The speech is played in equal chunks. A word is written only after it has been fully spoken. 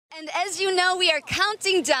And as you know, we are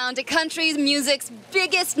counting down to country music's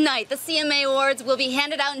biggest night. The CMA Awards will be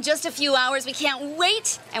handed out in just a few hours. We can't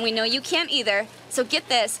wait, and we know you can't either. So get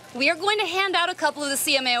this, we are going to hand out a couple of the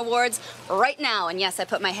CMA Awards right now. And yes, I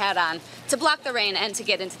put my hat on to block the rain and to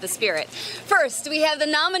get into the spirit. First, we have the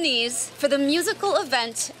nominees for the musical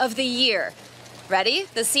event of the year. Ready?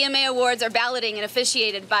 The CMA Awards are balloting and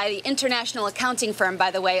officiated by the international accounting firm,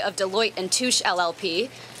 by the way, of Deloitte & Touche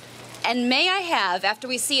LLP. And may I have, after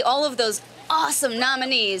we see all of those awesome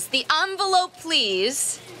nominees, the envelope,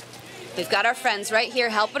 please. We've got our friends right here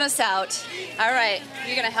helping us out. All right,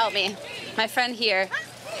 you're gonna help me. My friend here.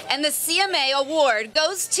 And the CMA Award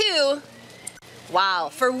goes to, wow,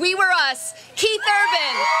 for We Were Us, Keith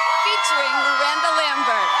Urban, featuring Miranda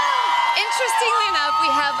Lambert. Interestingly enough, we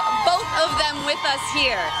have both of them with us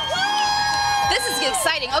here. This is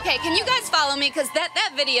exciting. Okay, can you guys follow me? Because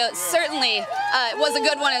that video certainly was a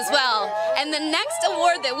good one as well. And the next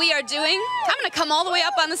award that we are doing, I'm going to come all the way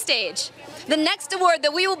up on the stage. The next award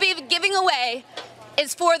that we will be giving away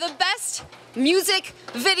is for the best music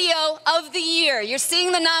video of the year. You're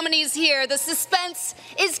seeing the nominees here. The suspense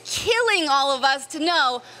is killing all of us to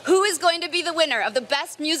know who is going to be the winner of the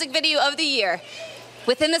best music video of the year.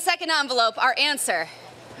 Within the second envelope, our answer.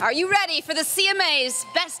 Are you ready for the CMA's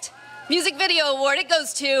Best Music Video Award? It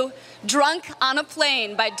goes to Drunk on a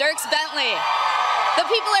Plane by Dierks Bentley. The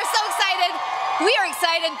people are so excited. We are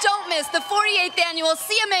excited. Don't miss the 48th Annual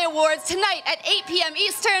CMA Awards tonight at 8 p.m.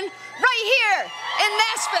 Eastern, right here in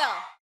Nashville.